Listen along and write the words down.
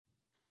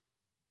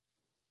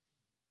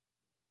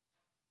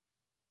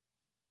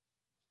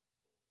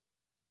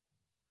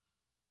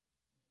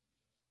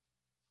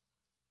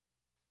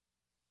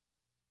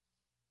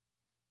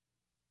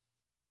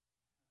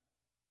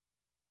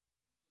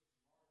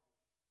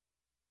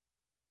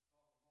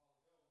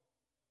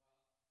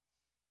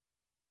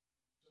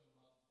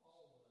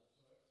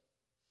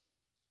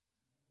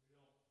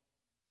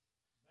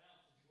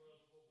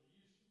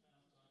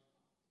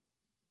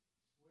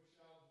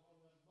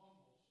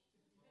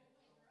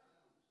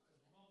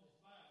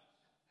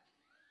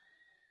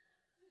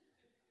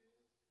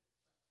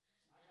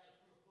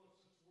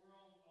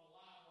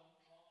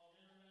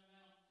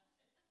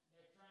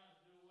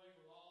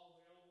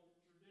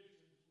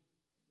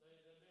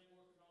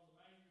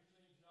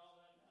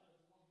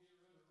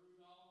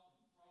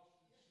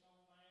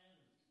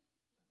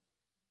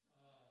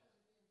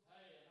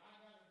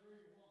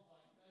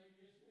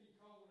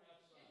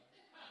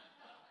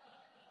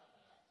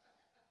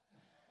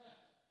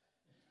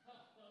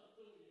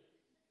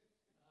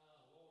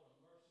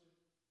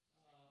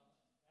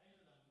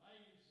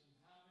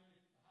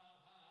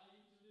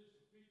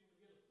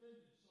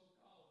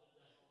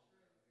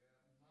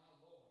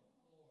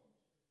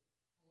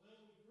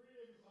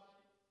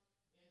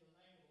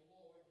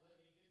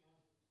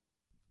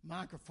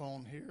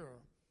microphone here,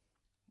 or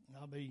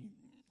I'll be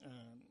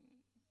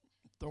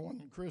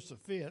throwing Chris a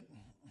fit.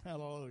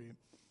 Hallelujah.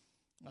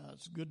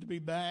 It's good to be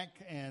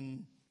back,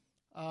 and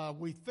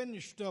we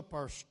finished up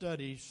our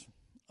studies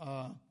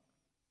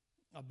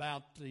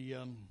about the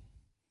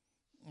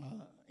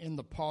in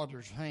the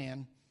potter's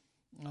hand.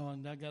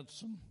 And I got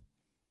some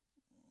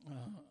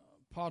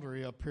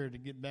pottery up here to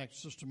get back to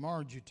Sister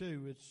Margie,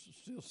 too. It's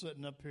still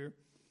sitting up here.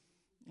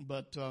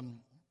 But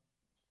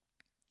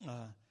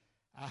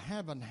I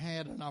haven't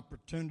had an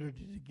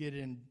opportunity to get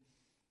in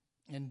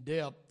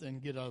depth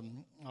and get a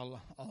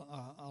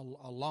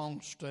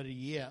long study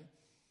yet.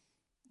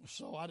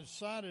 So I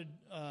decided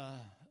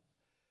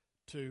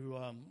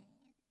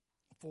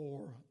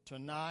for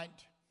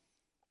tonight,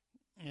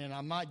 and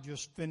I might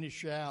just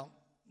finish out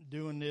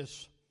doing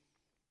this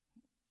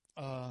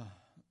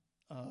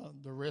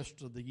the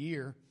rest of the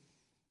year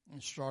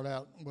and start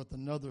out with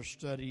another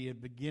study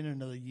at the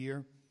beginning of the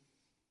year.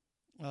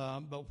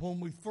 But when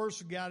we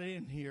first got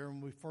in here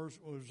and we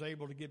first was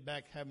able to get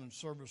back having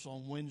service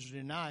on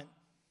Wednesday night,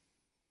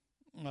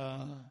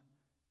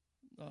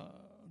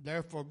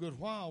 there for a good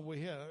while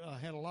we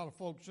had a lot of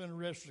folks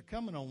interested in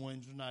coming on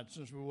Wednesday night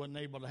since we wasn't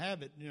able to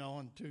have it,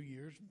 in 2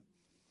 years.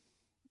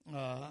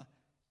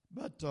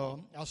 But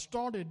I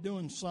started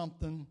doing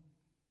something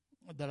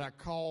that I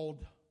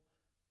called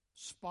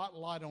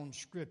Spotlight on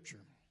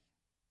Scripture,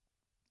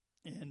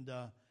 and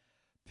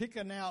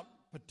picking out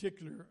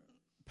particular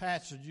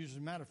passages. As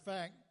a matter of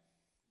fact,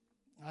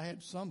 I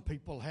had some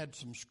people had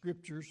some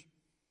scriptures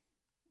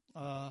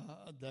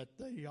that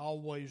they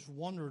always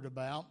wondered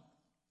about,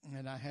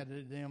 and I had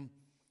them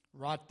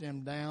write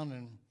them down,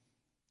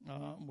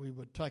 and we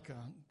would take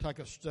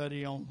a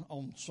study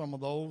on some of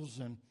those.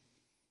 And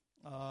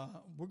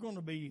we're going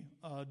to be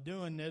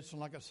doing this,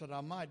 and like I said,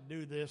 I might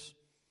do this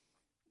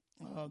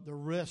the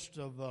rest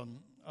of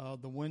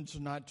the Wednesday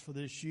nights for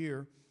this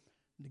year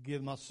to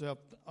give myself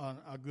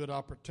a good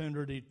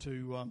opportunity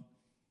to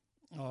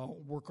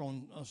work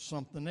on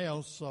something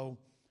else. So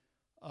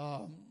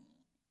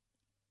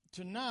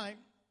tonight,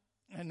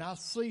 and I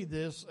see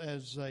this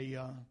as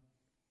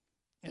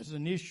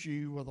an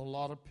issue with a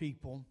lot of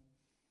people,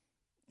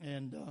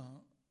 and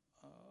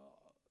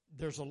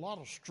there's a lot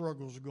of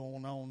struggles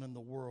going on in the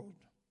world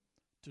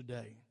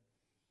today.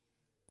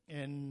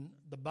 And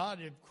the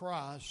body of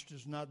Christ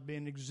is not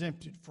being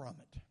exempted from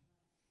it.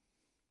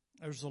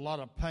 There's a lot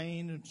of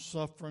pain and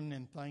suffering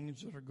and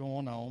things that are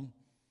going on.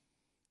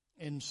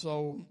 And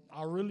so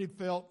I really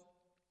felt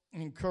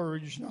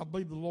encouraged, and I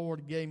believe the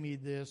Lord gave me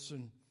this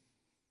and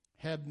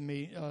had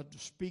me to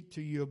speak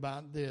to you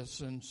about this.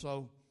 And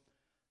so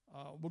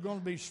we're going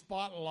to be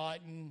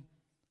spotlighting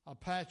a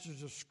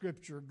passage of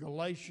Scripture,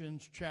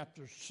 Galatians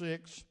chapter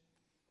 6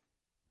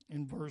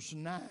 in verse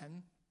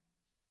 9.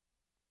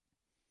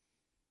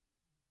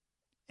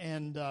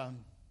 And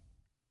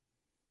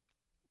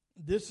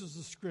this is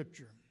the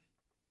Scripture.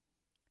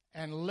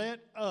 And let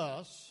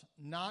us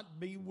not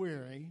be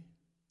weary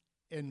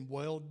in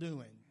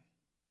well-doing,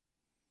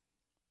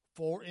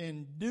 for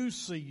in due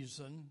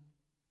season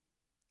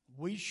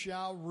we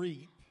shall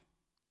reap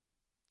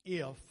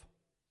if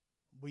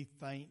we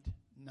faint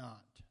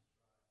not.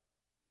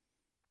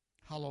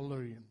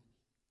 Hallelujah.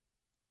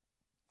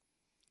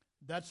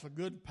 That's a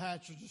good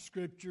passage of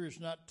Scripture. It's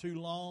not too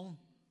long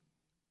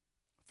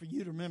for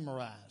you to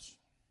memorize.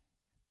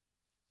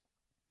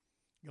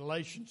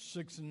 Galatians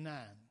 6 and 9.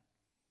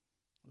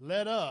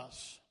 Let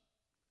us,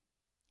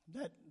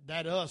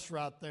 that us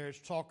right there is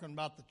talking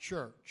about the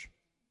church,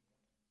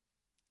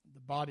 the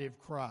body of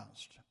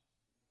Christ.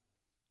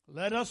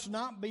 Let us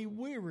not be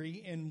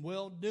weary in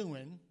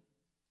well-doing,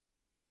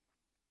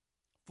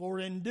 for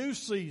in due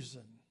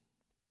season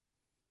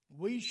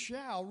we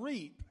shall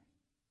reap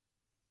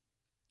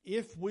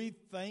if we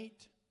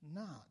faint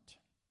not.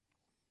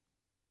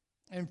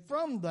 And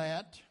from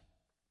that,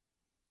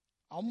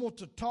 I want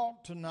to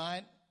talk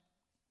tonight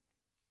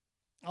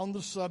on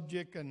the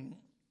subject, and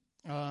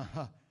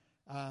I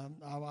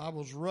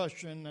was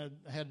rushing. I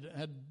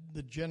had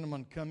the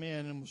gentleman come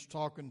in and was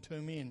talking to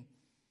me, and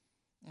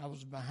I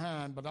was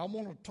behind. But I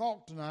want to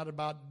talk tonight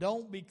about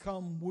don't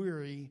become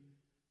weary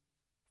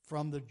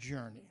from the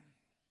journey.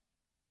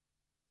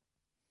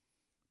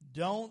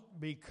 Don't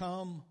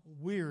become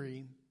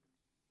weary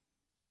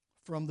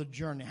from the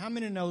journey. How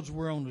many knows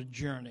we're on the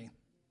journey?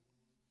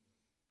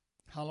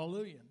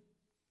 Hallelujah.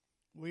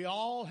 We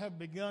all have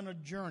begun a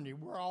journey.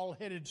 We're all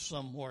headed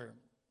somewhere.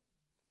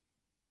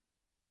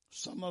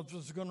 Some of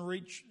us are going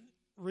to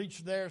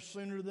reach there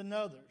sooner than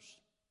others.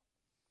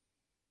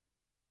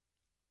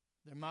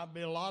 There might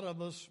be a lot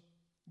of us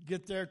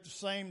get there at the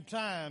same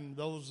time,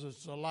 those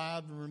that's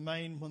alive and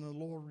remain when the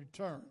Lord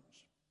returns.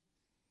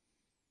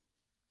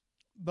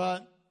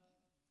 But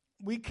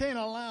we can't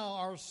allow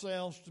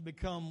ourselves to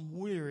become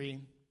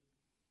weary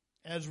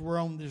as we're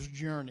on this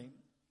journey.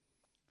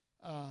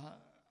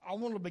 I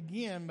want to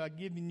begin by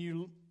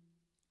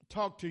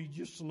talk to you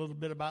just a little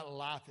bit about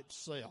life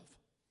itself.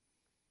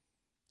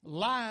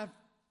 Life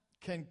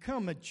can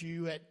come at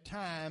you at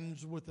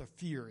times with a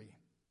fury.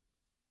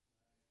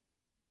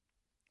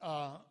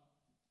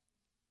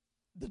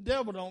 The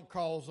devil don't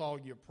cause all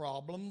your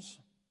problems.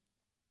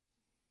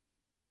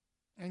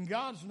 And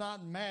God's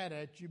not mad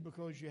at you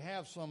because you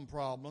have some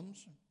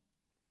problems.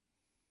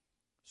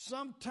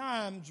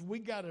 Sometimes we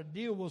got to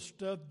deal with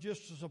stuff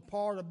just as a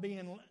part of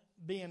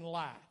being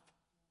life.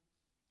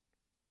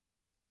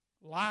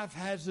 Life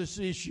has its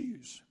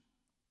issues.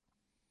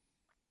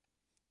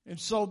 And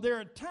so there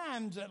are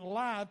times that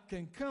life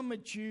can come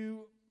at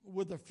you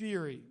with a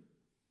fury,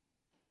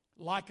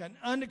 like an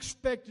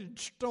unexpected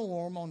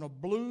storm on a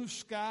blue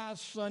sky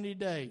sunny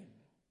day.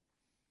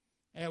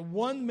 At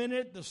 1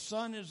 minute the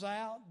sun is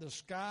out, the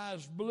sky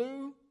is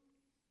blue,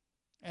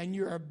 and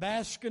you're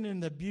basking in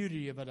the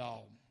beauty of it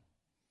all.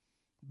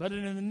 But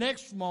in the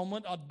next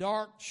moment, a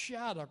dark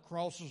shadow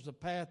crosses the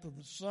path of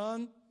the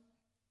sun,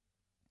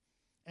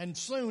 and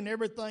soon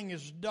everything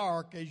is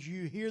dark as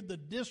you hear the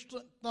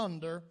distant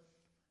thunder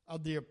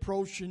of the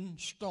approaching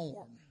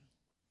storm.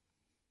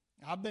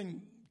 I've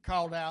been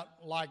called out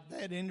like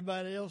that.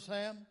 Anybody else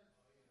have?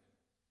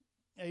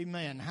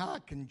 Amen. How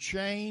it can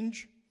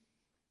change.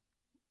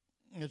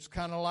 It's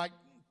kind of like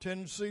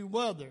Tennessee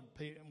weather.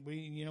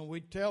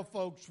 We tell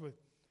folks,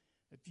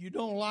 if you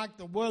don't like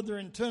the weather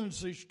in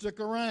Tennessee, stick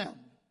around.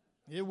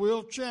 It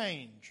will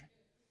change.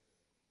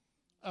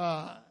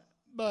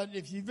 But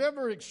if you've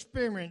ever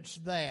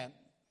experienced that,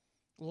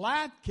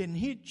 life can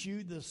hit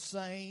you the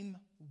same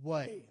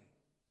way.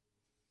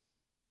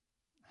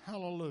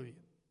 Hallelujah.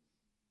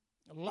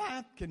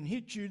 Life can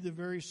hit you the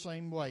very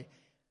same way.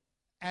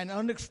 An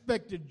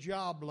unexpected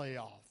job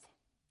layoff.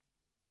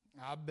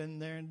 I've been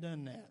there and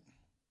done that.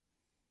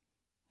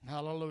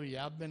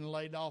 Hallelujah. I've been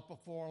laid off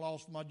before. I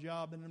lost my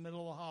job in the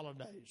middle of the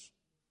holidays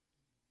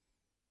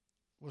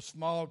with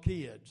small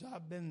kids.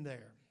 I've been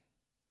there.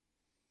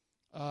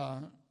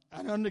 An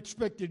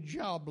unexpected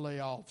job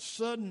layoff,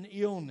 sudden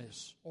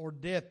illness or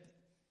death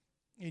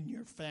in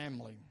your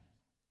family.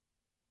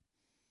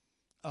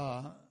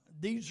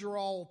 These are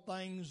all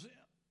things that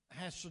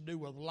has to do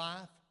with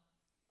life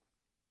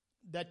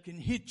that can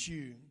hit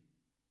you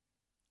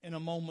in a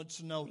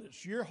moment's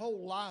notice. Your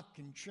whole life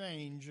can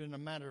change in a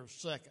matter of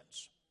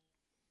seconds.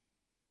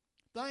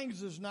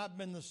 Things has not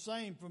been the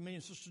same for me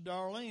and Sister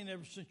Darlene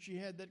ever since she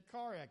had that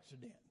car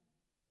accident.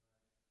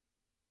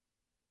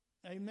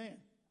 Amen.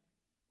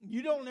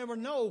 You don't ever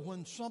know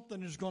when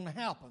something is going to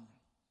happen.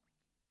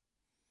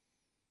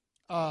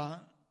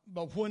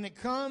 But when it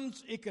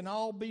comes, it can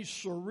all be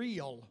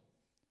surreal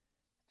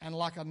and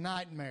like a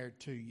nightmare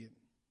to you.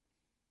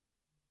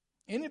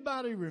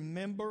 Anybody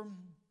remember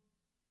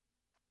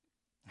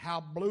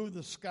how blue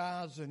the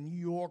skies in New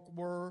York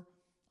were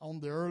on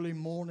the early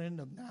morning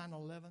of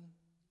 9/11?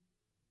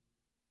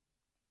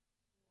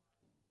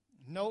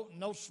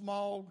 No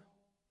smog,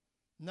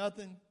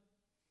 nothing.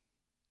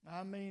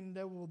 I mean,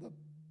 they were the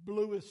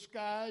bluest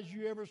skies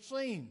you ever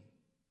seen.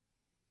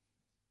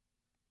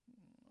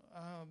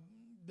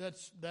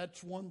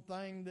 That's one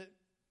thing that,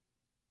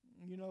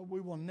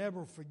 we will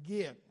never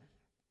forget.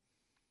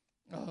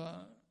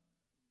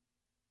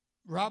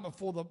 Right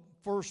before the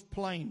first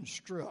plane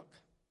struck.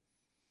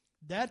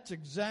 That's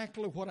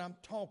exactly what I'm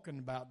talking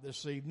about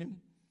this evening.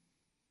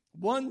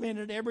 1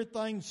 minute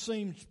everything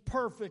seems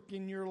perfect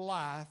in your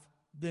life,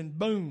 then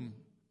boom,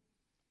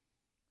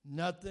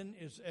 nothing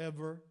is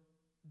ever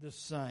the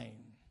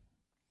same.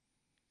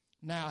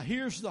 Now,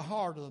 here's the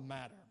heart of the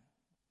matter.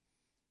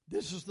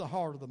 This is the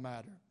heart of the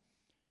matter.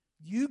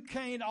 You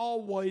can't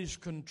always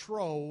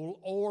control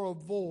or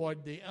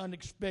avoid the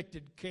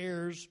unexpected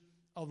cares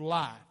of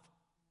life.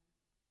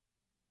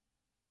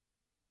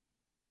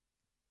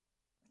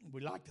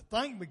 We like to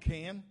think we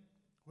can.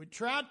 We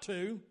try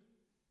to.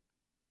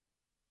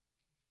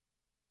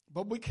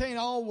 But we can't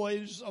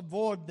always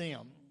avoid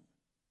them.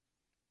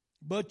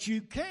 But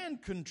you can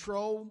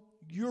control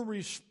your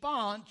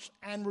response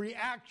and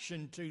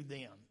reaction to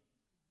them.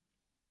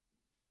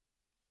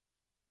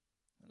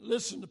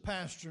 Listen to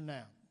Pastor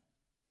now.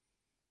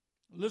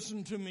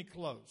 Listen to me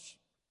close.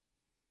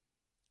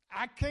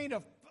 I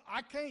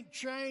can't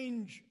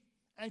change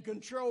and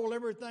control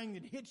everything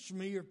that hits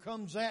me or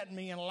comes at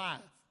me in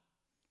life.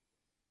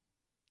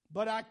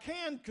 But I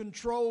can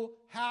control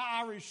how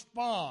I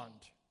respond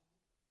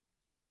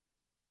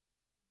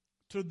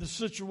to the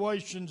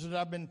situations that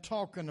I've been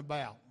talking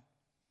about.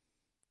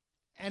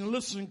 And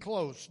listen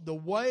close. The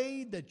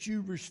way that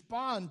you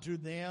respond to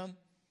them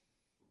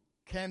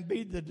can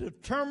be the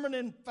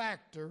determining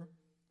factor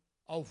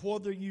of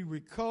whether you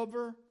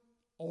recover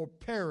or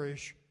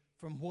perish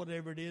from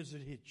whatever it is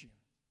that hits you.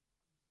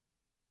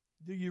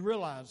 Do you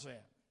realize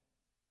that?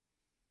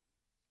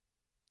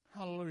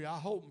 Hallelujah. I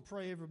hope and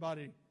pray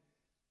everybody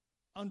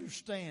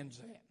understands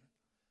that.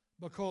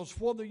 Because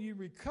whether you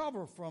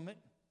recover from it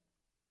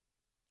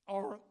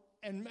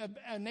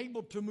and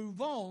able to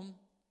move on,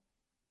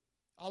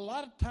 a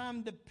lot of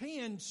time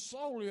depends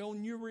solely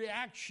on your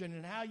reaction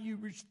and how you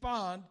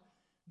respond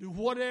to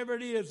whatever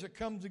it is that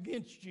comes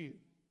against you.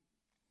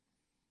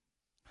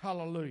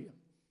 Hallelujah.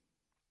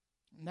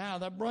 Now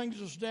that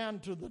brings us down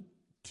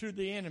to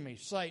the enemy,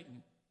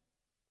 Satan.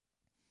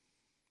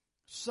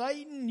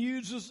 Satan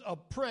uses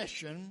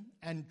oppression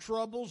and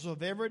troubles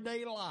of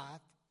everyday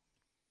life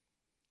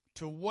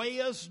to weigh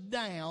us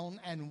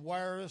down and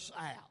wear us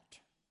out.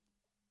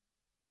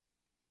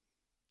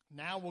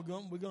 Now we're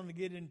going to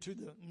get into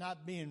the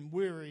not being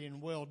weary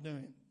and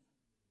well-doing.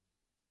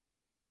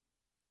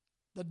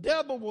 The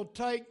devil will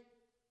take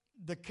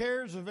the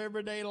cares of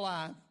everyday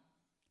life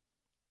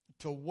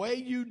to weigh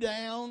you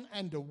down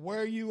and to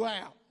wear you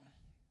out.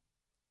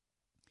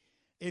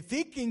 If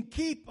he can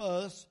keep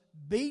us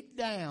beat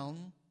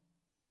down,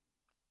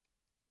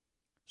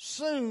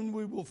 soon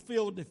we will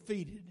feel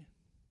defeated,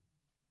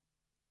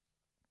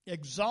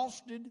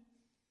 exhausted,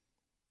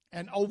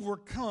 and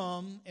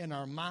overcome in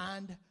our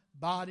mind,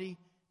 body,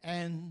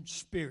 and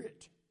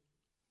spirit.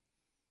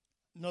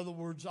 In other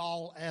words,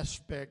 all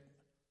aspect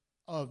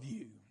of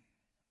you.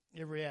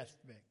 Every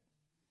aspect.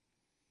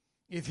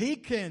 If he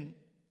can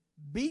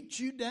beat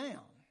you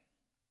down,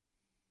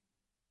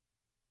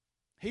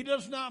 he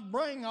does not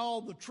bring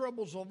all the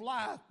troubles of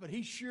life, but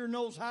he sure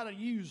knows how to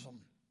use them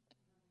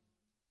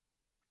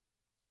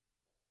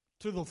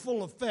to the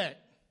full effect,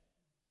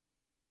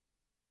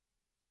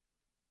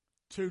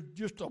 to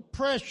just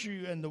oppress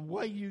you and to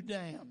weigh you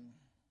down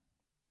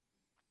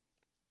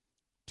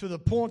to the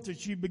point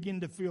that you begin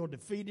to feel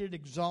defeated,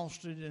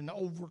 exhausted, and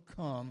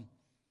overcome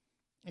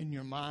in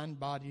your mind,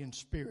 body, and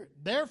spirit.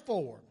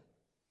 Therefore,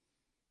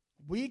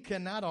 we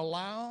cannot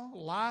allow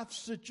life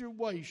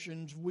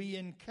situations we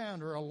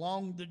encounter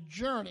along the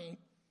journey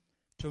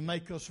to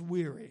make us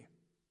weary.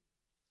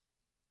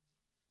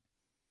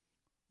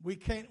 We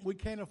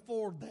can't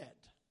afford that.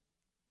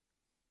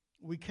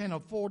 We can't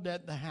afford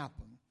that to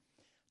happen.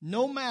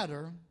 No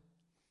matter,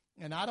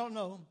 and I don't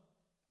know,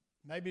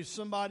 maybe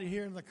somebody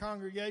here in the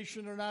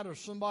congregation or not, or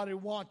somebody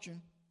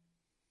watching,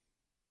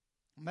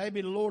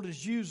 maybe the Lord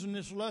is using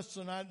this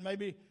lesson.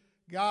 Maybe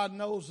God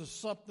knows there's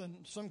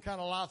some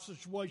kind of life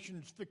situation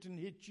that's fixing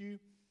to hit you,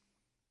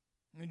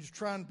 and He's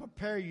trying to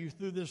prepare you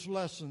through this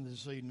lesson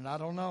this evening. I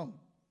don't know.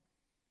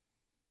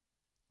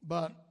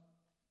 But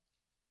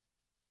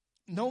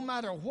no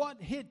matter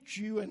what hits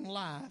you in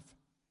life,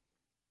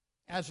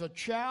 as a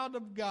child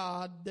of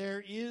God,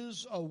 there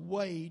is a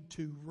way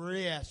to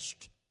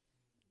rest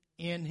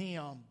in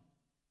Him.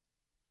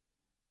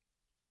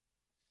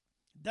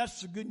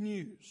 That's the good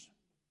news.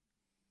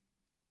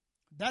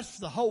 That's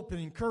the hope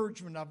and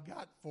encouragement I've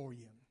got for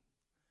you.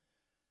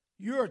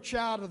 You're a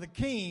child of the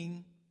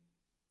King.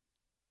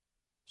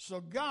 So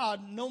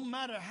God, no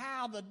matter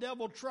how the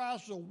devil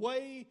tries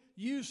to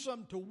use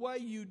something to weigh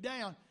you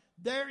down,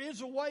 there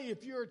is a way.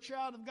 If you're a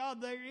child of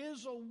God, there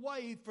is a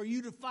way for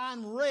you to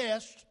find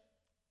rest,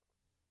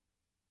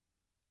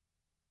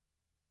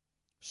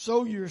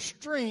 so your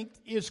strength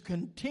is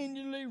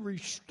continually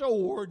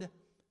restored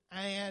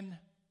and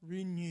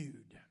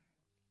renewed.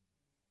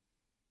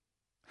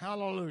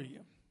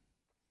 Hallelujah.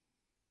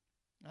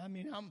 I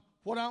mean,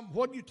 what are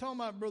you talking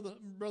about,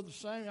 Brother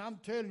Samuel? I'm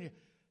telling you,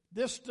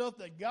 this stuff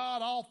that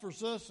God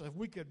offers us, if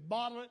we could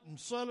bottle it and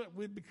sell it,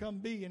 we'd become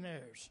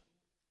billionaires.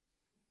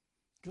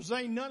 Because there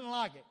ain't nothing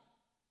like it.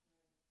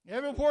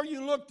 Everywhere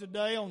you look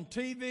today, on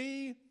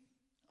TV,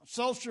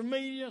 social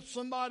media,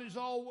 somebody's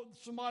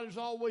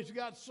always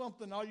got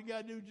something. All you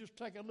got to do is just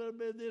take a little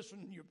bit of this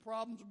and your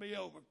problems will be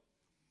over.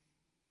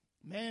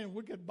 Man, if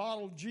we could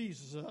bottle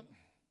Jesus up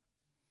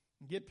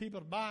and get people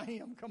to buy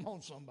Him. Come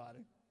on,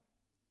 somebody.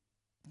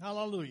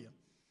 Hallelujah.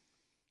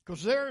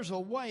 Because there's a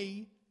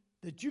way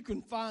that you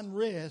can find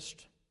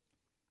rest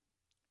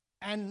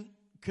and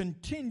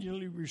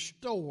continually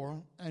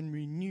restore and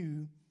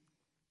renew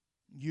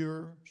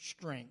your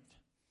strength.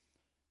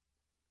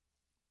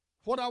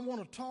 What I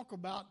want to talk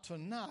about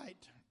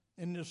tonight,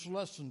 in this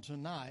lesson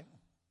tonight,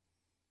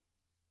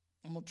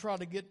 I'm going to try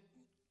to get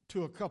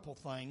to a couple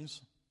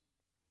things.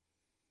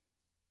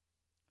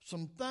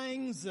 Some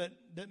things that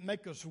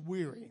make us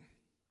weary.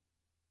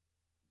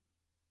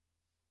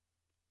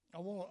 I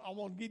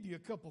want to give you a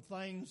couple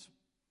things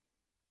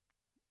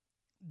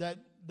that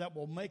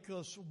will make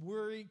us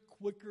weary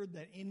quicker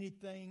than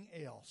anything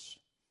else.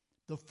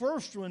 The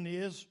first one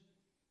is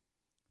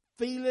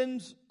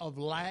feelings of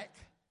lack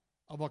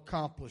of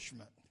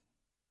accomplishment.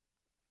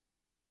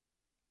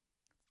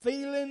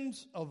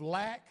 Feelings of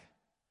lack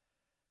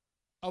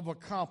of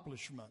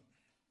accomplishment.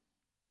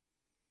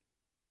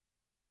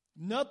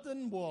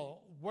 Nothing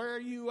will wear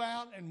you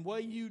out and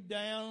weigh you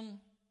down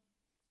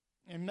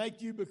and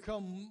make you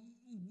become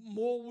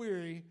more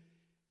weary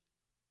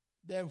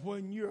than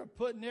when you're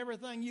putting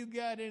everything you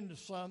got into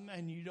something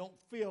and you don't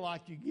feel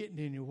like you're getting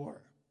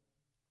anywhere.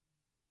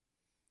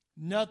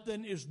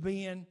 Nothing is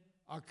being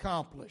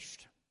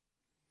accomplished.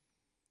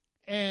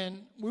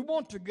 And we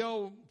want to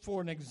go,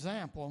 for an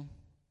example,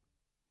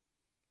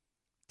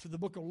 to the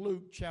book of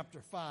Luke,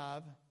 chapter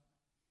 5,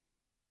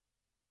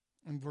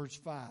 and verse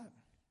 5.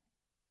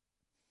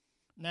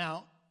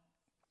 Now,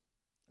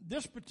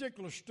 this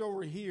particular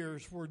story here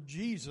is where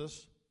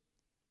Jesus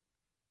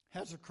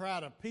has a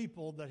crowd of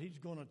people that He's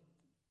going to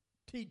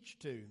teach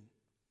to.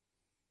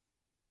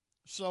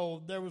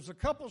 So there was a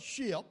couple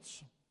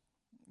ships,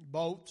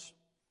 boats,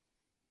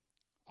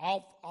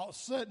 all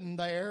sitting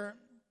there,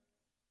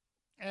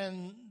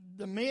 and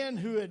the men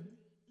who had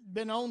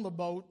been on the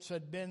boats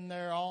had been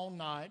there all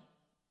night,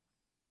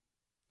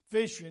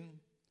 fishing,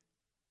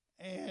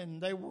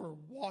 and they were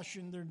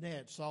washing their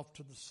nets off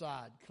to the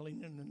side,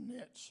 cleaning the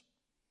nets.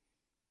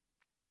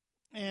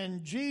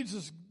 And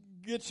Jesus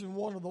gets in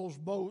one of those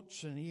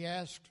boats, and he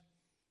asked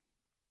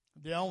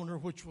the owner,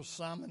 which was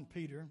Simon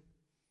Peter,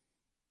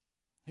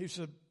 he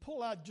said,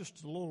 pull out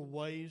just a little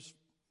ways,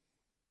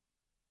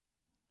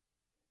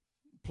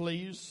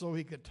 please, so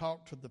he could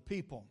talk to the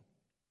people.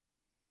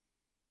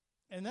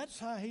 And that's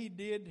how he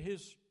did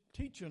his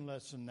teaching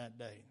lesson that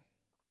day.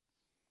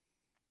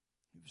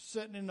 He was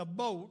sitting in a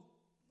boat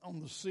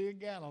on the Sea of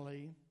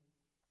Galilee,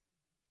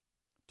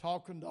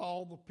 talking to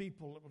all the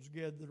people that was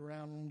gathered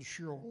around on the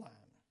shoreline.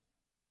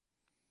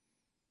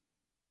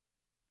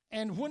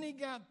 And when he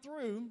got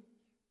through,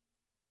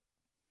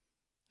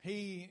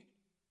 he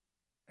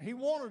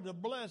wanted to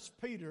bless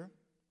Peter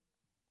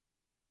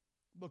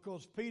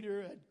because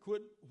Peter had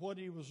quit what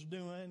he was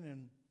doing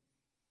and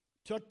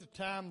took the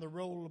time to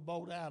roll the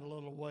boat out a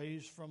little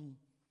ways from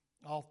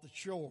off the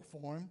shore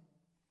for him.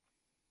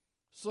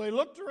 So he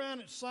looked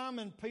around at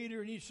Simon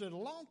Peter and he said,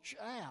 launch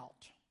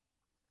out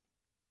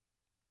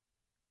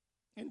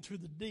into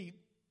the deep,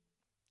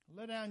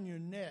 let down your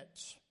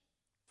nets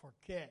for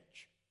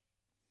catch.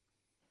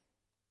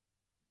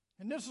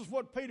 And this is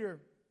what Peter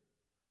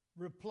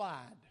replied.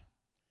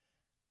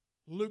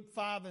 Luke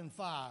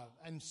 5:5.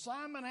 And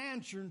Simon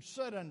answered and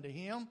said unto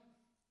him,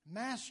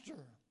 Master,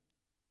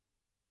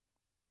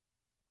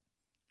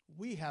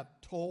 we have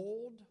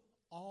toiled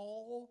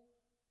all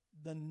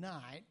the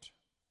night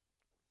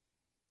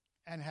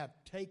and have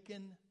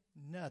taken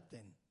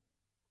nothing.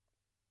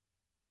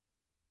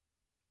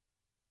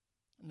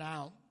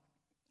 Now,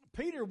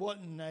 Peter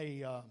wasn't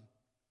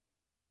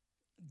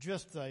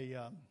just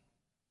a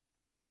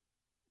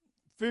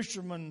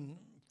fisherman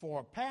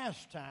for a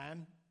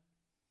pastime.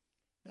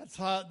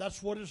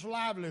 That's what his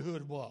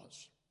livelihood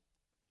was.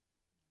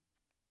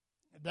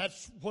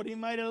 That's what he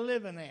made a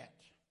living at.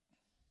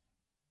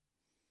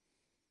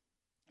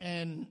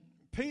 And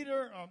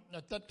Peter,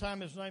 at that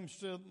time his name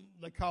still,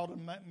 they called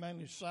him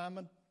mainly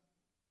Simon.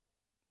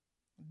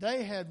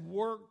 They had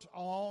worked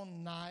all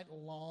night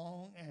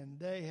long and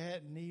they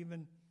hadn't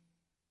even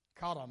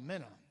caught a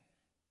minnow.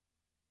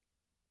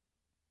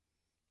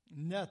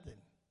 Nothing.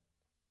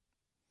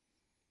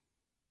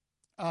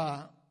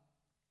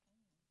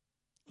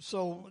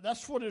 So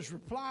that's what his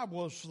reply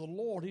was to the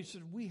Lord. He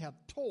said, we have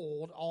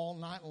toiled all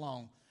night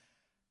long.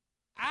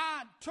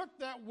 I took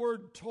that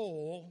word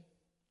toil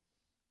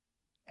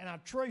and I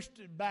traced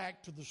it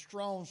back to the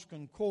Strong's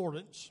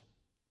Concordance.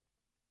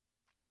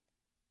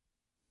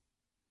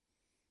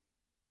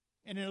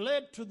 And it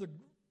led to the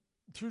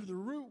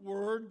root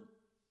word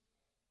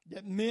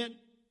that meant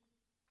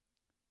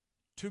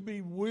to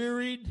be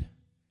wearied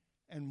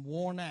and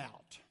worn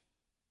out.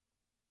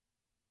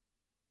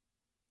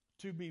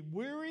 To be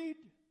wearied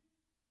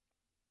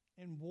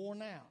and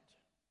worn out.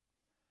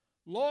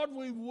 Lord,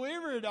 we've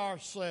wearied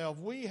ourselves.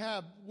 We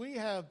have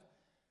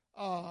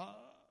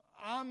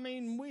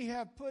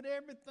put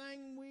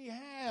everything we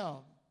have.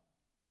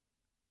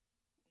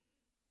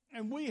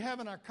 And we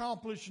haven't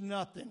accomplished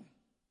nothing.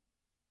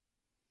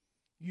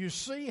 You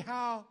see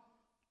how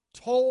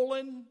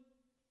toiling,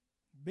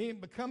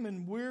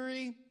 becoming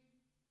weary,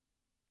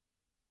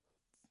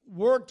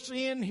 works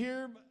in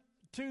here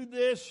to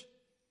this.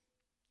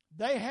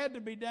 They had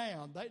to be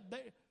down. They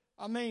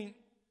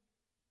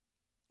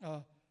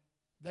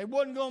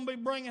wasn't going to be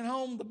bringing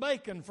home the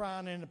bacon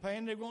frying in the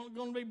pan. They weren't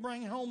going to be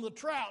bringing home the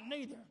trout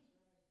neither.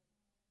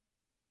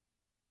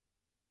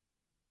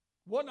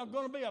 Wasn't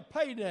going to be a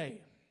payday.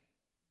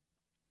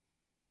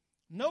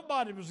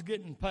 Nobody was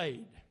getting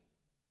paid.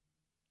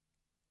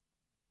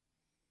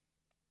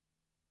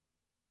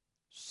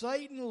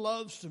 Satan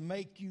loves to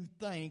make you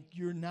think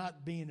you're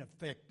not being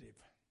effective.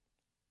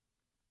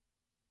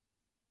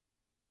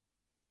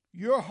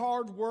 Your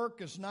hard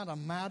work is not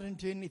amounting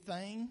to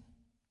anything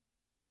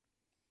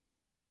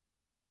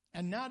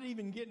and not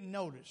even getting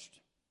noticed.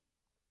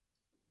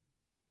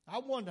 I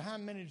wonder how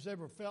many has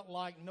ever felt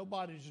like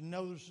nobody's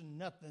noticing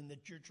nothing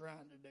that you're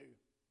trying to do.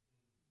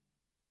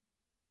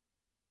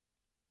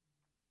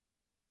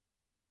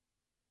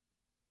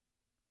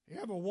 You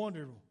ever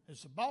wondered,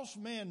 is the boss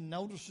man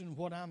noticing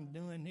what I'm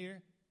doing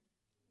here?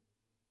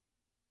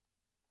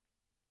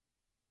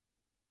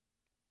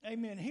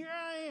 Amen. Here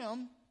I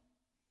am,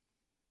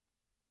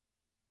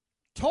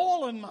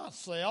 toiling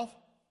myself.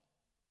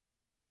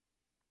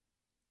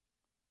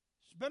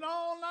 It's been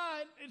all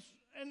night,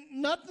 and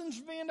nothing's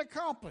being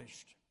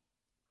accomplished.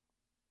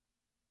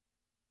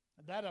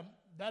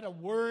 That'll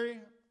worry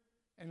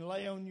and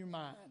lay on your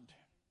mind.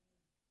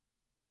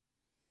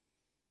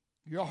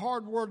 Your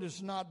hard work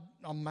is not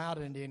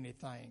amounting to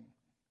anything,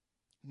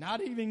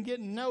 not even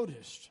getting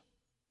noticed.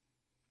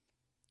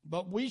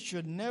 But we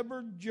should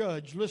never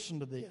judge,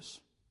 listen to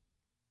this.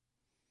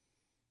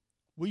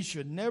 We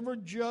should never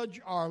judge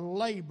our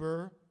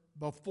labor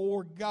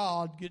before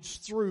God gets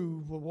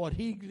through with what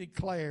He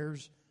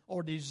declares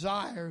or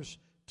desires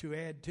to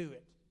add to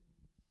it.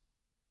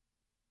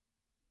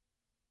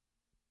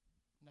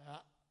 Now,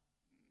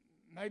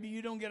 maybe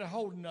you don't get a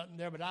hold of nothing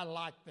there, but I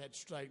like that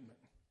statement.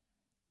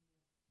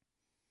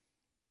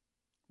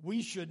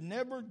 we should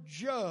never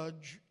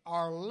judge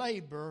our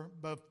labor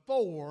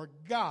before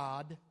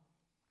God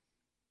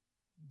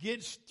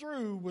gets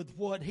through with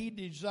what He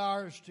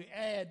desires to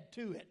add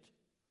to it.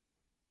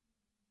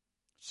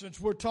 Since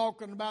we're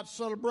talking about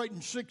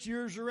celebrating 6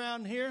 years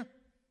around here,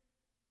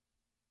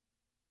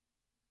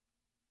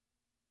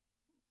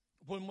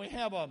 when we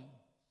have a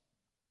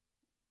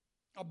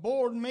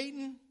board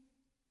meeting,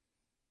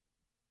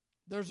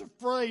 there's a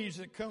phrase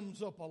that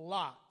comes up a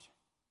lot.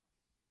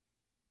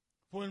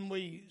 When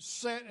we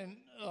set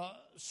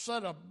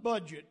a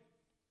budget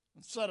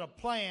and set a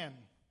plan,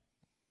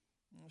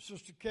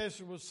 Sister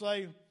Kessler would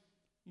say,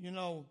 you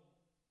know,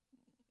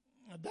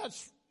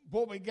 that's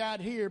what we got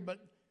here, but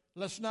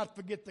let's not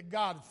forget the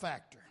God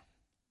factor.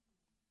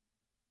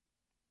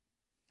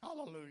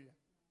 Hallelujah.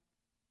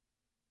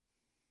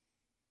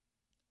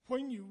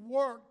 When you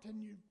worked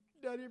and you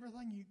did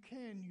everything you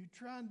can, you're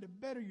trying to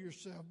better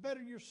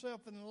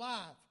yourself in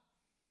life.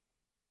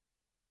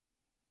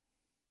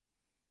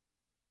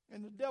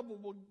 And the devil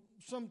will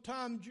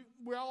sometimes,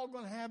 we're all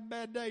going to have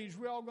bad days.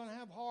 We're all going to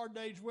have hard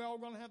days. We're all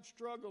going to have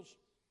struggles.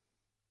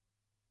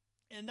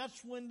 And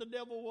that's when the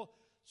devil will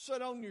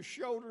sit on your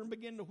shoulder and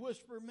begin to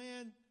whisper,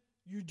 man,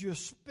 you're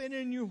just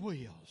spinning your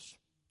wheels.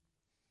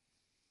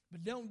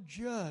 But don't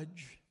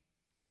judge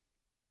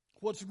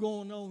what's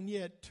going on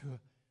yet till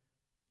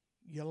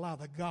you allow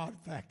the God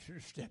factor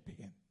to step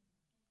in.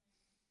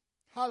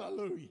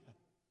 Hallelujah.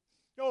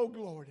 Oh,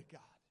 glory to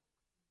God.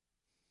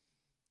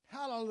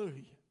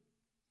 Hallelujah.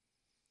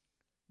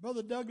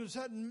 Brother Douglas,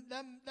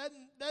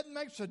 that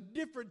makes a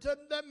difference.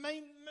 That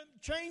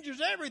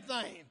changes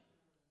everything.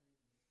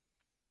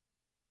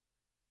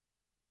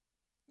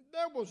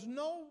 There was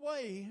no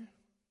way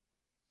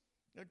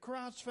that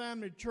Christ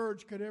Family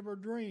Church could ever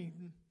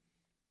dream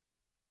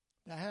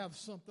to have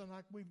something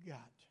like we've got.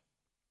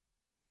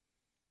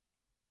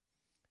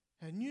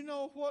 And you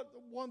know what? The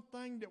one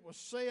thing that was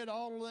said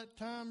all of that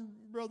time,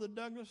 Brother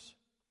Douglas,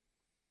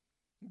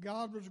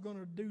 God was going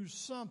to do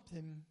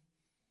something.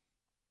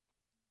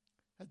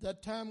 At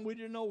that time, we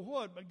didn't know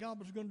what, but God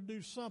was going to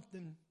do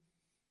something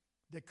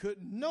that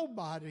couldn't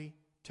nobody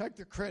take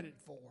the credit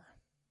for.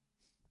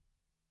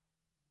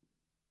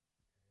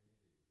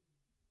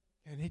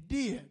 And He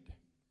did.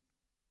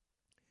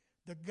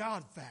 The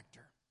God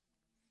factor.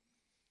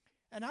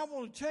 And I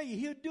want to tell you,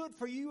 He'll do it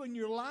for you in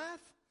your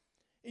life,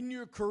 in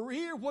your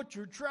career, what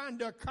you're trying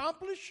to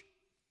accomplish.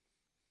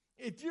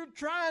 If you're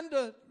trying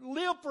to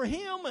live for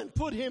Him and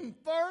put Him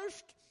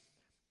first,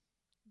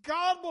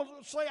 God will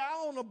say,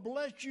 I want to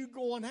bless you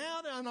going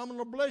out and I'm going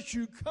to bless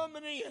you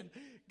coming in.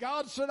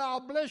 God said, I'll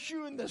bless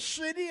you in the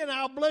city and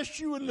I'll bless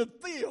you in the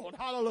field.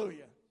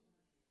 Hallelujah.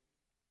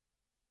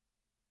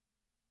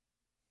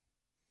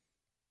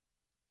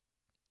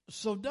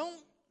 So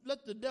don't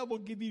let the devil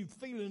give you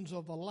feelings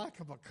of a lack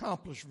of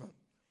accomplishment,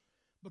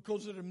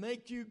 because it'll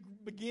make you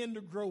begin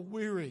to grow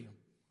weary.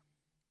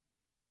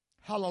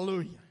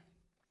 Hallelujah.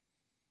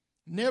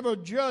 Never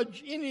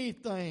judge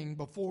anything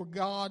before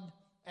God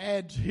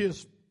adds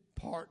His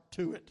part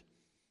to it.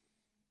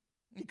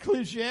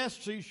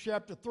 Ecclesiastes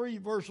chapter 3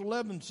 verse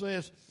 11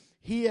 says,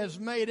 He has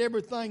made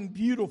everything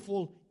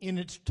beautiful in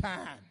its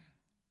time.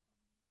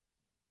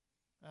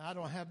 Now, I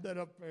don't have that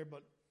up there,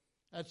 but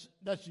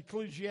that's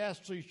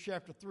Ecclesiastes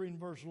chapter 3 and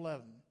verse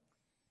 11.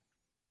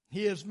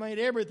 He has made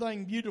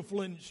everything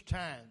beautiful in its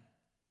time.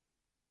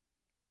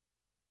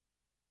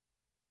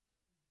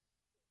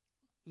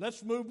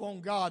 Let's move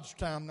on God's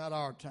time, not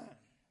our time.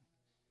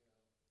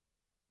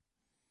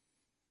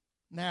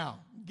 Now,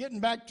 getting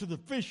back to the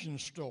fishing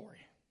story.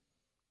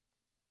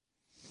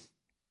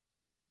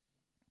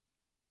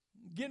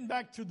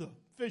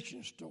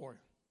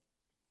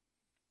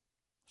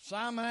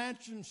 Simon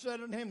answered and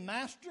said unto him,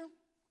 Master,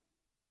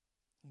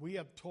 we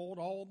have toiled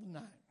all the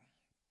night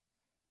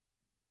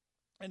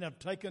and have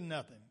taken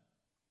nothing.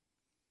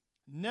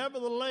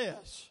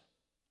 Nevertheless,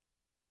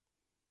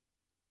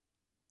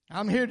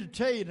 I'm here to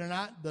tell you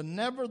tonight, the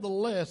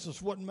nevertheless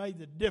is what made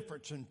the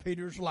difference in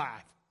Peter's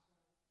life.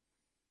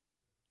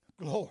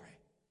 Glory.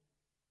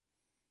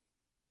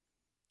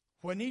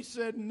 When he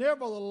said,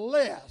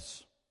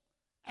 nevertheless,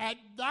 at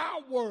thy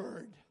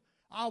word,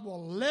 I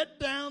will let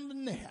down the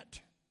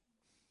net.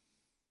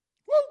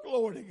 Woo,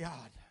 glory to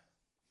God.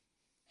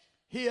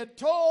 He had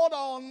toiled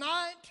all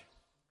night.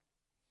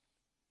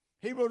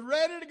 He was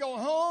ready to go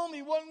home.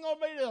 He wasn't going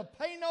to be able to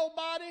pay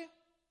nobody.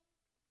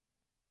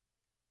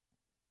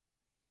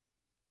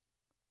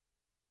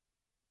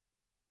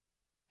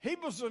 He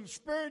was an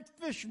experienced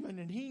fisherman,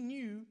 and he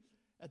knew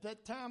at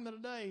that time of the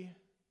day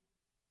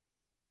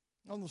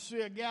on the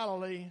Sea of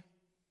Galilee,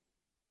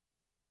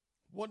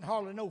 wasn't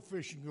hardly no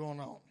fishing going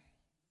on.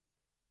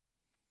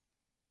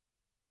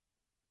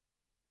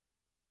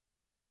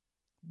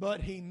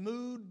 But he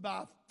moved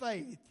by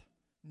faith,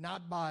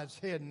 not by his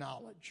head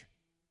knowledge.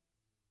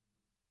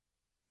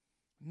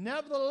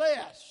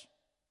 Nevertheless,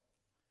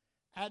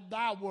 at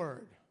thy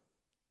word.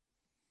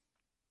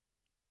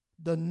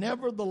 The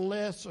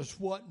nevertheless is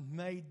what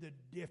made the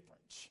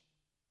difference.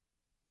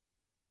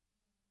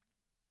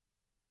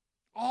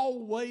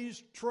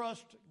 Always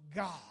trust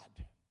God.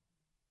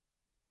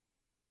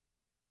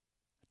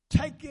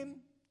 take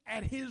him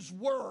at his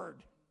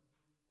word.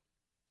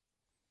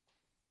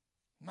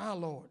 My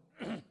Lord.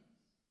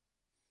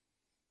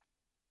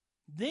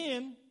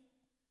 Then,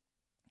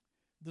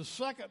 the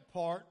second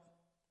part,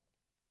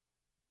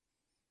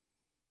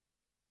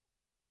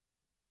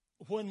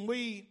 when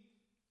we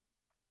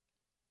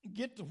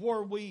get to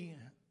where we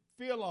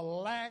feel a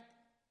lack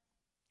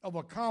of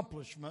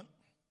accomplishment,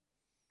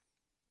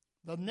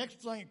 the next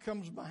thing that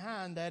comes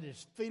behind that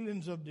is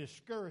feelings of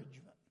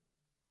discouragement.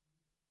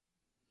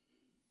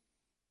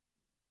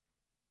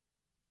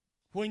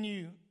 When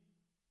you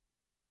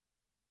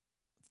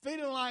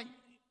feeling like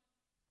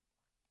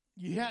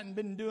you hadn't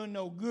been doing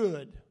no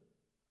good,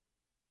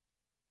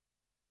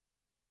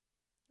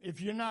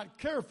 if you're not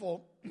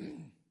careful,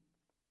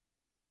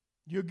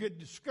 you'll get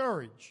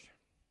discouraged.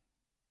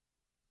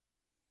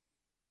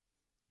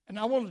 And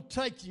I want to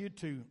take you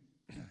to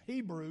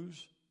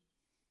Hebrews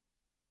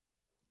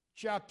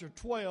chapter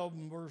 12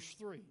 and verse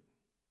 3.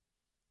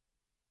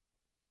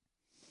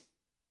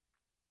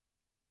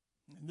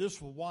 And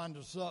this will wind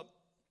us up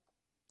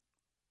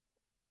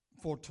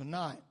for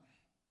tonight.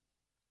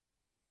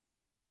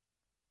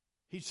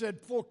 He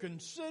said, "For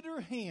consider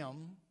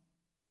him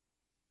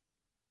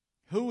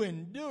who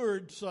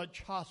endured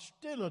such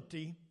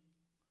hostility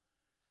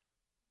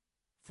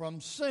from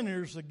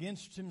sinners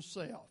against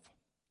himself,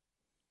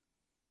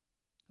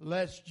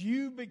 lest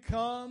you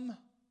become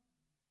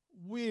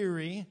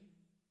weary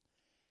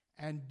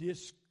and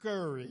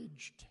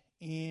discouraged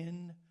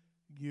in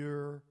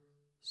your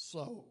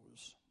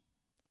souls."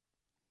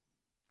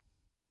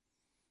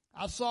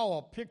 I saw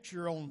a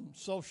picture on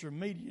social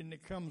media, and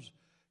it comes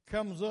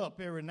up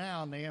every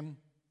now and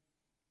then.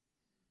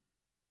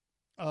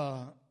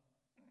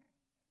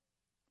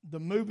 The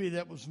movie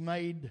that was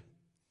made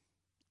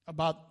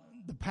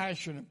about the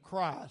Passion of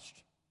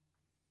Christ.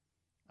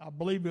 I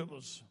believe it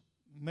was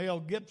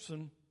Mel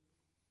Gibson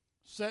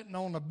sitting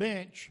on a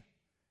bench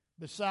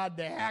beside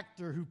the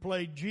actor who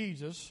played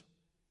Jesus,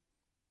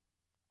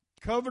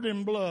 covered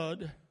in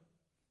blood.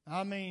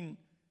 I mean,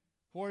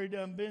 where he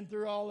done been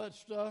through all that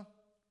stuff.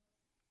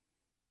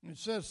 And it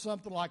says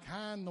something like,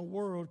 "How in the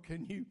world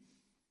can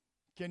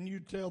you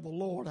tell the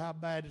Lord how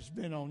bad it's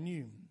been on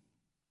you?"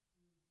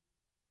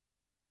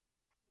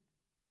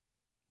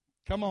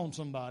 Come on,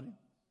 somebody.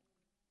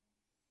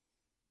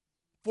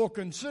 "For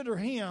consider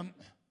him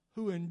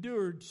who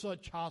endured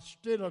such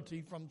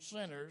hostility from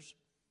sinners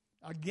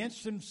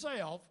against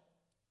himself,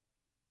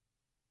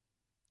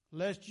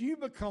 lest you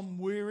become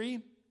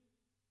weary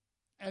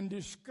and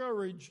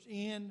discouraged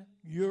in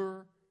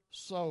your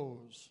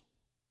souls."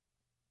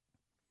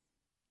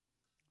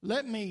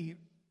 Let me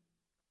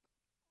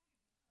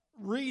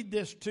read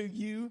this to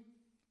you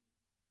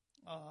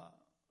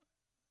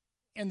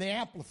in the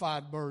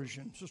Amplified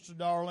Version. Sister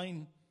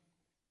Darlene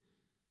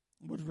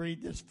would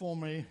read this for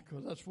me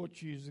because that's what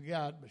she's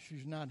got, but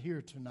she's not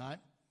here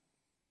tonight.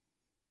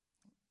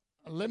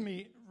 Let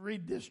me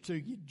read this to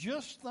you.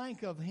 "Just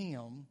think of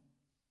him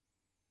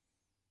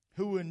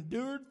who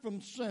endured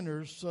from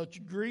sinners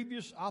such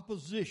grievous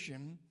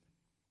opposition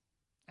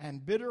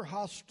and bitter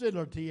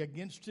hostility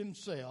against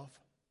himself.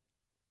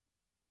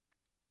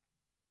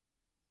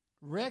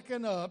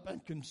 Reckon up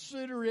and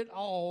consider it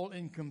all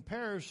in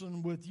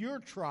comparison with your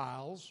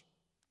trials,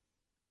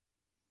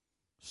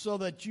 so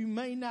that you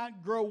may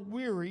not grow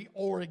weary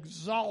or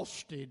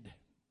exhausted."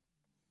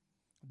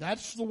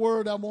 That's the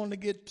word I want to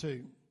get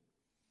to.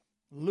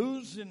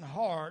 Losing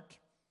heart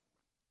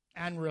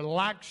and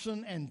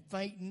relaxing and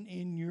fainting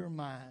in your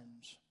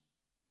minds.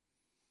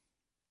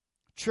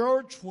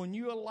 Church, when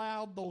you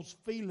allow those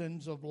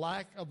feelings of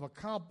lack of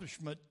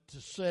accomplishment to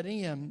set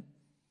in,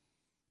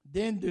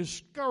 then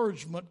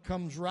discouragement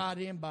comes right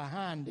in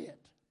behind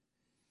it.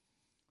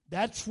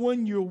 That's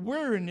when your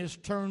weariness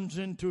turns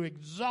into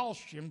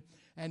exhaustion,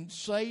 and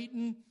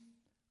Satan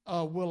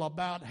will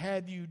about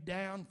have you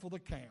down for the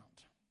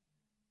count.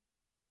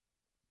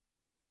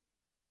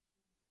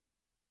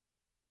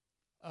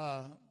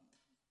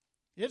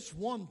 It's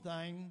one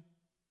thing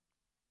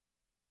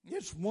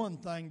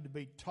to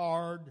be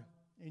tired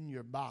in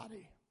your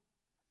body.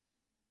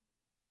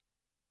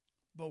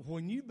 But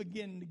when you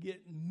begin to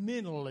get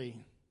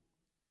mentally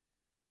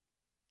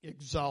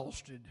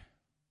exhausted,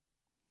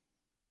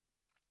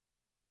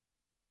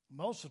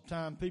 most of the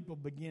time people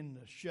begin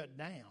to shut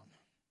down.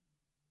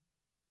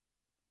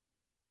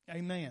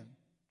 Amen.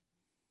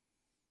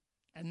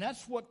 And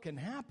that's what can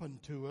happen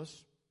to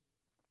us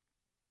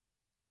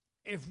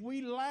if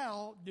we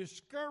allow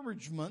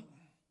discouragement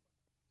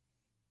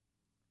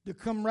to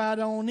come right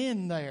on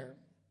in there.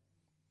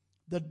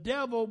 The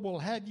devil will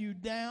have you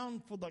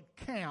down for the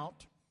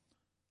count.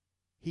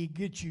 He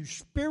gets you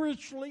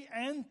spiritually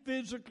and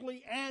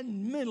physically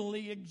and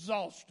mentally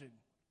exhausted.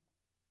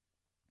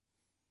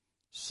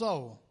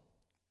 So,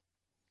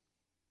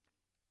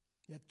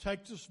 it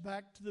takes us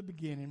back to the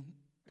beginning.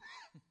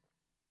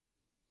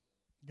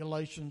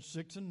 Galatians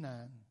 6 and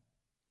 9.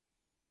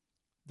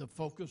 The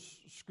focus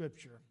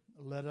scripture.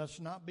 "Let us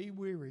not be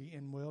weary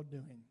in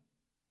well-doing,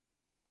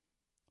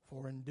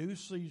 for in due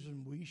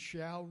season we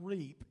shall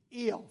reap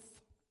if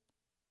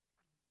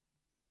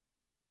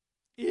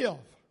if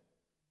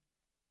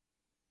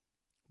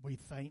we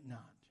faint not.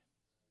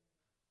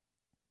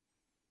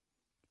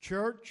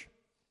 Church,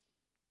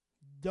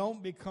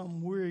 don't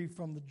become weary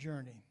from the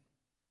journey.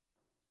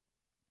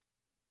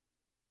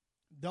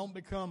 Don't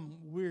become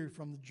weary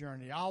from the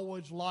journey. I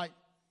always liked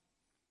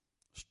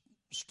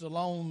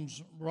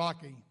Stallone's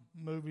Rocky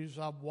movies.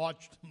 I've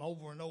watched them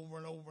over and over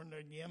and over and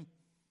again.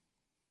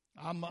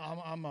 I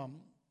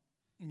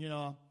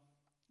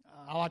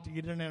like to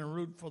get in there and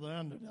root for the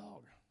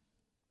underdog.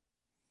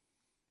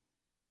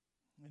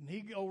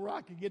 And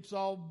Rocky gets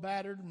all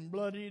battered and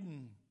bloodied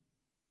and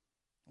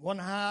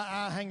one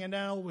eye hanging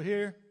down over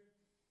here.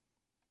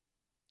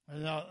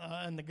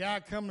 And the guy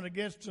coming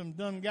against him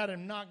done got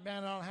him knocked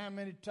down I don't know how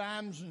many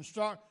times and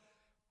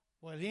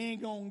he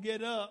ain't going to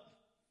get up.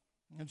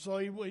 And so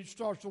he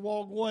starts to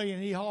walk away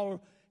and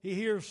he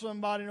hears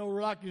somebody in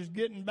Rocky's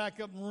getting back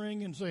up in the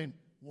ring and saying,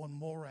 one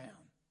more round.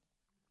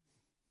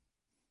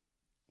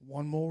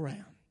 One more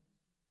round.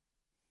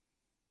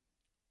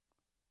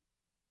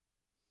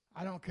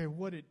 I don't care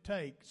what it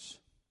takes,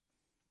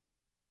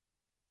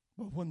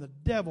 but when the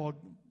devil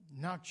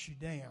knocks you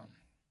down,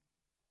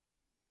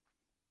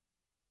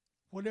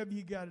 whatever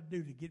you got to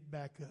do to get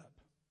back up,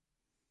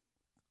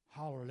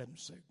 holler at him and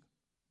say,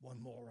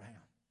 one more round.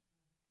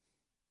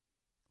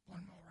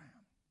 One more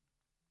round.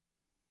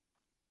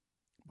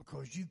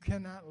 Because you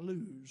cannot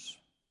lose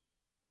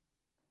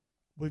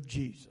with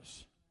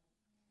Jesus.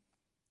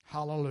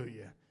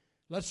 Hallelujah.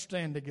 Let's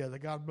stand together.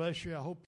 God bless you. I hope